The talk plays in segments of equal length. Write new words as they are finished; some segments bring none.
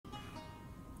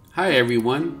Hi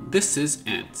everyone, this is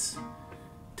Ants.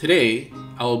 Today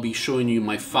I will be showing you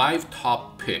my 5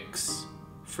 top picks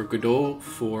for Godot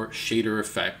for shader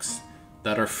effects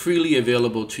that are freely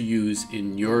available to use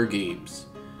in your games.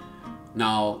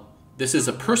 Now, this is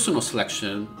a personal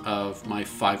selection of my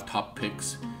 5 top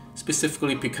picks,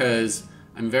 specifically because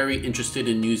I'm very interested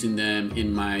in using them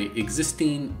in my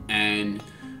existing and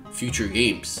future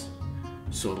games.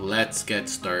 So let's get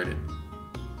started.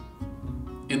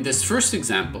 In this first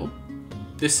example,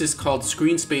 this is called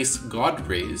Screen Space God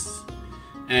Rays,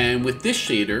 and with this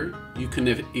shader, you can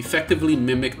effectively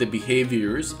mimic the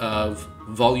behaviors of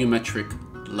volumetric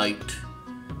light.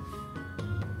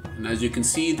 And as you can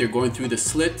see, they're going through the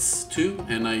slits too,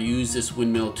 and I use this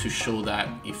windmill to show that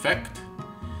effect.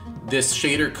 This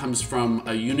shader comes from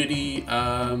a Unity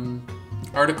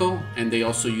article, and they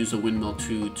also use a windmill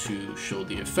to show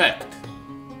the effect.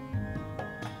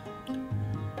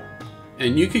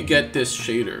 And you could get this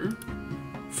shader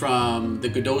from the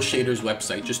Godot Shaders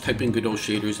website. Just type in Godot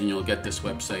Shaders and you'll get this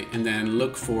website, and then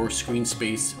look for Screen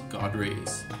Space God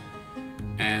Rays.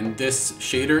 And this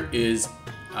shader is,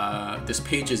 this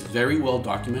page is very well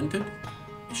documented.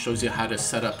 It shows you how to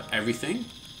set up everything.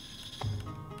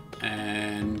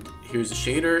 And here's the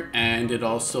shader, and it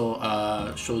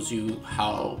also shows you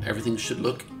how everything should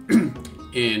look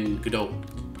in Godot.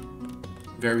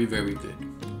 Very, very good.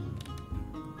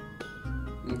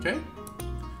 Okay,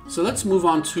 so let's move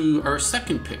on to our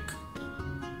second pick.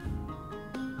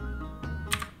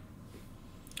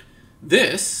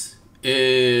 This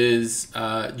is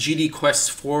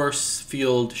GDQuest force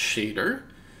field shader.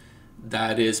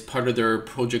 That is part of their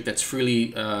project that's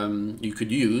freely you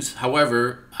could use.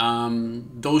 However,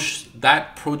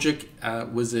 that project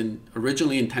was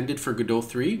originally intended for Godot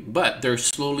 3, but they're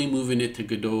slowly moving it to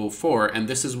Godot 4, and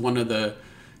this is one of the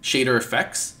shader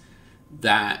effects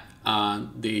that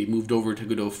they moved over to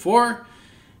Godot 4,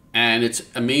 and it's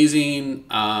amazing,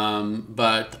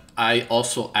 but I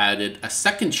also added a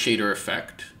second shader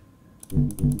effect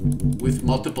with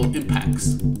multiple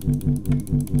impacts.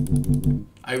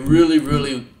 I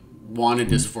really wanted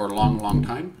this for a long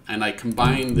time, and I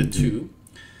combined the two,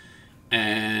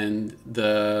 and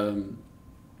the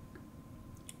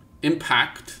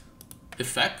impact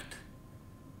effect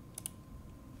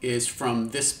is from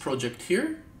this project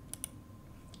here,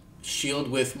 Shield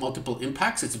with multiple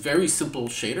impacts. It's a very simple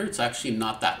shader. It's actually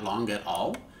not that long at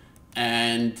all,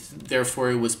 and therefore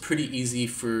it was pretty easy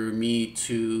for me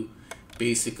to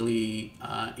basically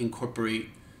incorporate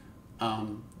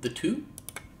the two.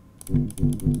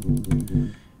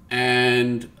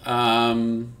 And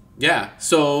yeah,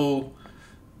 so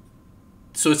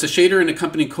it's a shader and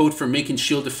accompanying code for making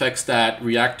shield effects that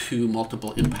react to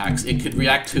multiple impacts. It could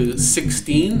react to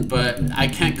 16, but I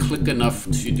can't click enough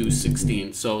to do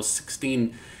 16. So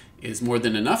 16 is more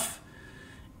than enough.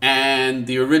 And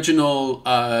the original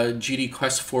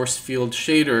GDQuest force field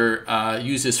shader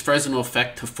uses Fresnel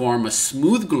effect to form a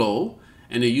smooth glow,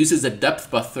 and it uses a depth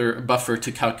buffer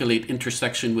to calculate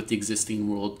intersection with the existing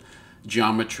world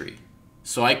geometry.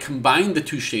 So I combined the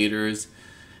two shaders,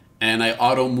 and I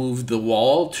auto moved the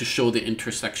wall to show the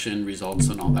intersection results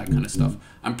and all that kind of stuff.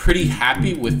 I'm pretty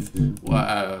happy with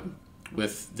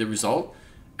the result.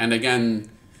 And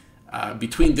again,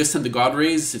 between this and the God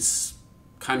Rays, it's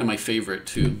kind of my favorite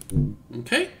too.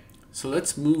 Okay, so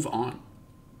let's move on.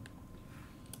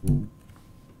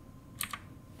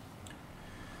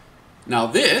 Now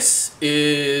this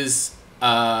is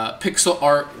a pixel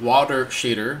art water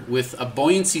shader with a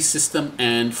buoyancy system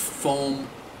and foam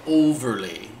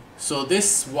overlay. So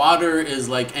this water is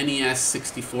like NES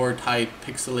 64 type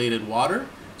pixelated water.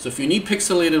 So if you need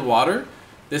pixelated water,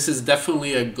 this is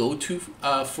definitely a go-to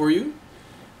for you.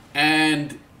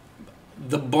 And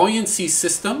the buoyancy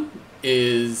system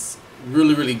is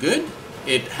really good.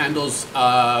 It handles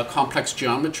complex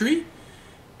geometry,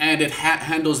 and it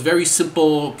handles very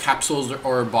simple capsules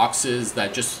or boxes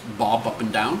that just bob up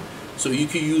and down. So you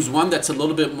could use one that's a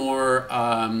little bit more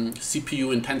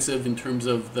CPU intensive in terms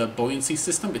of the buoyancy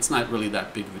system. It's not really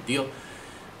that big of a deal.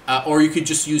 Or you could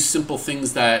just use simple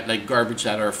things that like garbage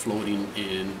that are floating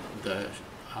in the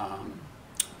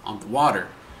on the water.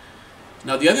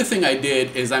 Now the other thing I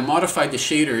did is I modified the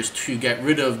shaders to get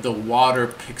rid of the water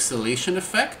pixelation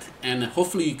effect, and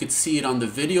hopefully you could see it on the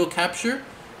video capture.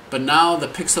 But now the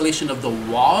pixelation of the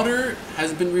water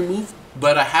has been removed,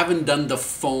 but I haven't done the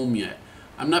foam yet.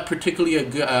 I'm not particularly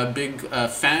a big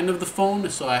fan of the foam,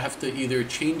 so I have to either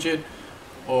change it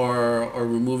or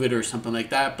remove it or something like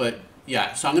that. But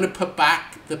yeah, so I'm going to put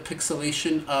back the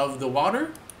pixelation of the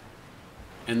water,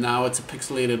 and now it's a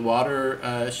pixelated water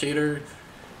shader.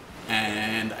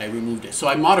 and I removed it. So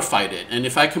I modified it, and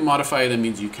if I can modify it, that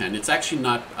means you can. It's actually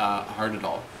not hard at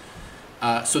all.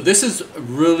 So this is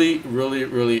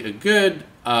really a good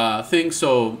thing.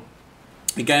 So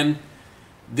again,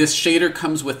 this shader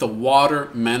comes with a water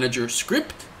manager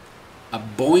script, a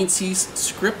buoyancy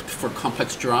script for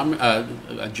complex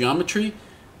geometry,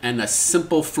 and a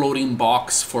simple floating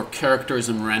box for characters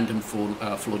and random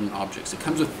floating objects. It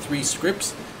comes with 3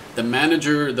 scripts. The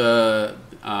manager, the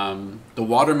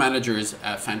water manager is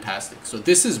fantastic. So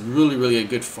this is really a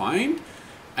good find.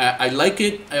 I like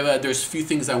it. There's a few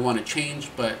things I want to change,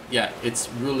 but yeah, it's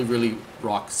really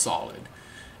rock solid.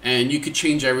 And you could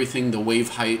change everything, the wave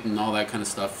height and all that kind of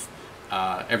stuff.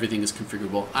 Everything is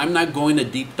configurable. I'm not going to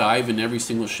deep dive in every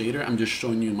single shader. I'm just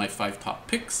showing you my 5 top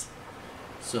picks.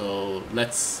 So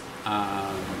let's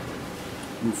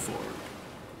move forward.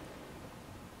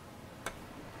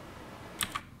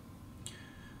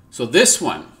 So this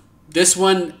one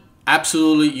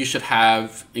absolutely you should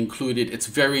have included. It's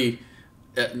very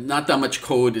not that much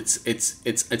code.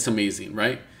 It's amazing,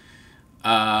 right?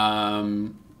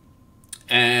 And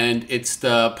it's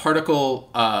the particle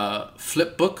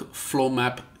Flipbook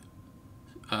Flowmap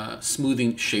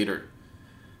smoothing shader,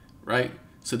 right?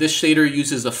 So this shader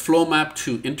uses a Flowmap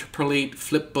to interpolate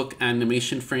Flipbook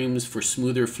animation frames for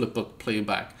smoother Flipbook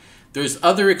playback. There's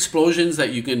other explosions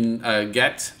that you can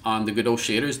get on the Godot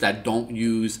shaders that don't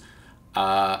use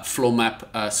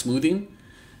Flowmap smoothing,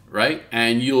 right?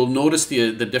 And you'll notice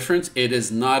the difference. It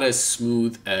is not as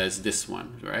smooth as this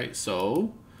one, right?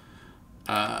 So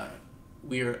I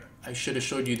should have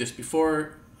showed you this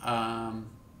before,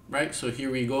 right? So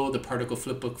here we go, the particle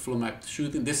Flipbook Flowmap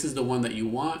smoothing. This is the one that you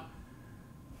want,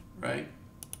 right?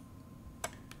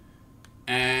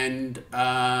 And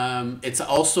it's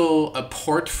also a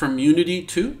port from Unity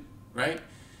too, right?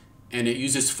 And it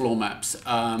uses flow maps.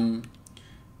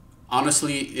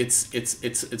 Honestly,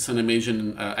 it's an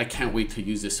amazing. I can't wait to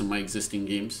use this in my existing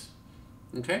games.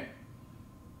 Okay.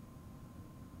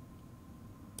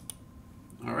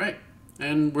 All right,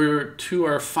 and we're to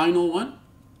our final one.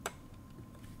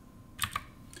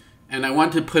 And I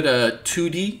want to put a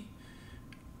 2D,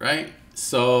 right?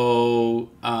 So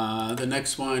the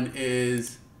next one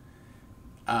is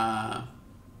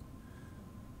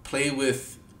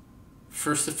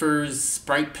PlayWithFurcifer's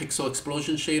Sprite Pixel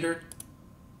Explosion Shader,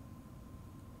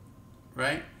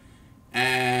 right?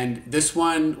 And this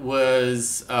one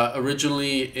was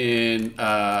originally in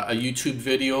a YouTube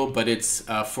video, but it's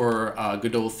for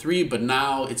Godot 3, but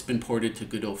now it's been ported to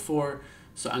Godot 4.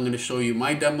 So I'm going to show you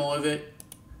my demo of it,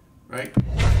 right?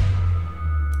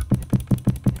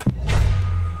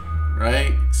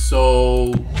 Right,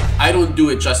 so I don't do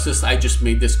it justice. I just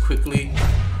made this quickly,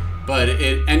 but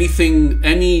any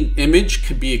image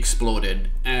could be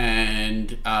exploded,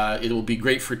 and it will be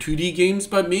great for 2D games,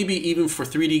 but maybe even for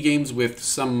 3D games with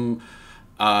some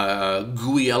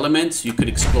GUI elements. You could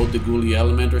explode the GUI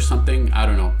element or something. I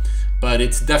don't know, but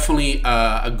it's definitely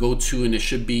a go-to, and it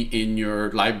should be in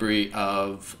your library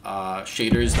of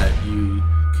shaders that you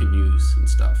can use and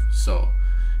stuff. So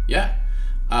yeah.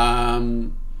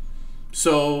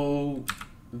 So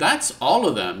that's all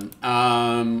of them.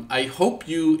 I hope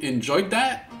you enjoyed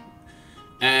that.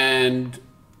 And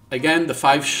again, the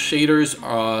 5 shaders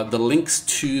are the links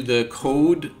to the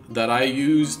code that I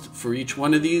used for each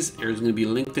one of these. There's going to be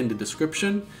linked in the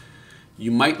description.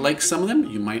 You might like some of them.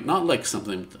 You might not like some of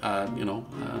them.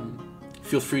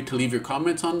 Feel free to leave your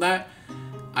comments on that.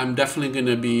 I'm definitely going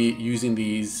to be using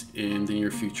these in the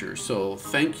near future. So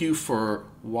thank you for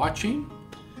watching,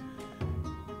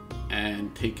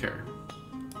 and take care.